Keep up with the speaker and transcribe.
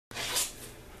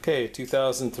Okay,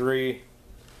 2003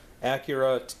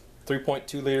 Acura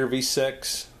 3.2 liter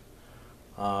V6.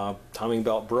 Timing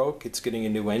belt broke. It's getting a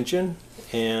new engine,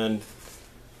 and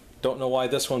don't know why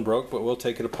this one broke, but we'll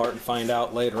take it apart and find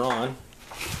out later on.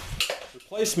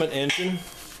 Replacement engine,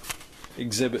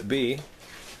 Exhibit B.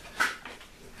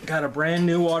 Got a brand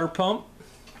new water pump,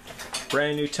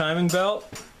 brand new timing belt,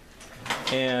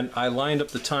 and I lined up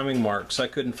the timing marks. I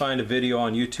couldn't find a video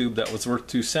on YouTube that was worth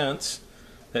 2 cents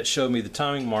that showed me the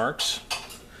timing marks.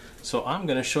 So I'm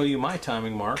going to show you my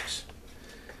timing marks.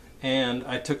 And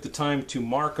I took the time to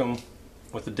mark them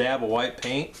with a dab of white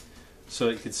paint so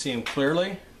you could see them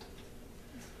clearly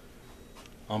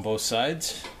on both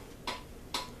sides.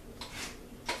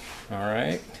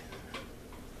 Alright,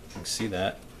 you can see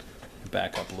that.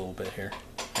 Back up a little bit here.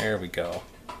 There we go.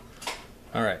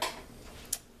 Alright,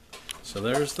 so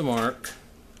there's the mark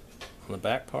on the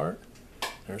back part.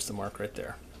 There's the mark right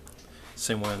there.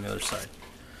 Same way on the other side.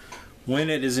 When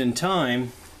it is in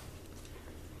time,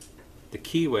 the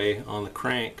keyway on the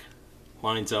crank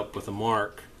lines up with a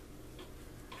mark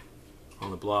on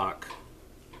the block,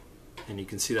 and you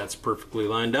can see that's perfectly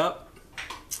lined up.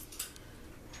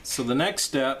 So the next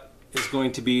step is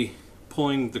going to be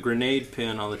pulling the grenade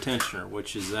pin on the tensioner,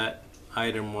 which is that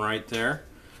item right there.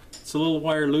 It's a little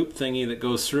wire loop thingy that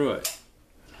goes through it.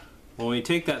 Well, when you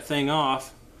take that thing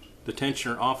off, the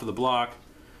tensioner off of the block,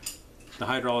 the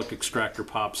hydraulic extractor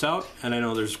pops out, and I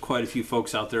know there's quite a few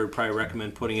folks out there who probably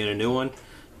recommend putting in a new one.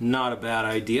 Not a bad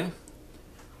idea.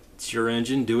 It's your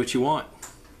engine, do what you want.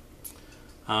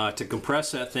 To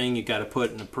compress that thing, you got to put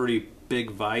it in a pretty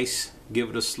big vise, give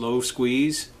it a slow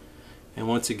squeeze, and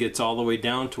once it gets all the way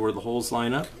down to where the holes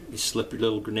line up, you slip your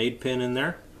little grenade pin in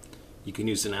there. You can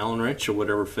use an Allen wrench or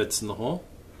whatever fits in the hole,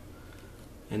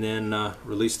 and then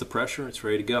release the pressure. It's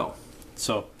ready to go.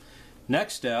 So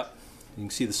next step, you can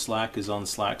see the slack is on the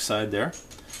slack side there.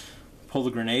 Pull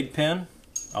the grenade pin.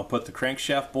 I'll put the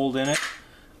crankshaft bolt in it.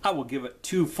 I will give it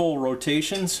 2 full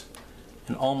rotations,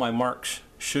 and all my marks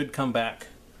should come back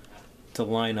to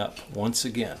line up once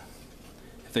again.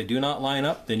 If they do not line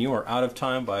up, then you are out of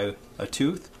time by a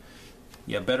tooth.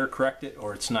 You better correct it,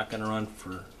 or it's not going to run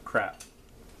for crap.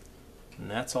 And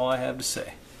that's all I have to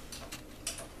say.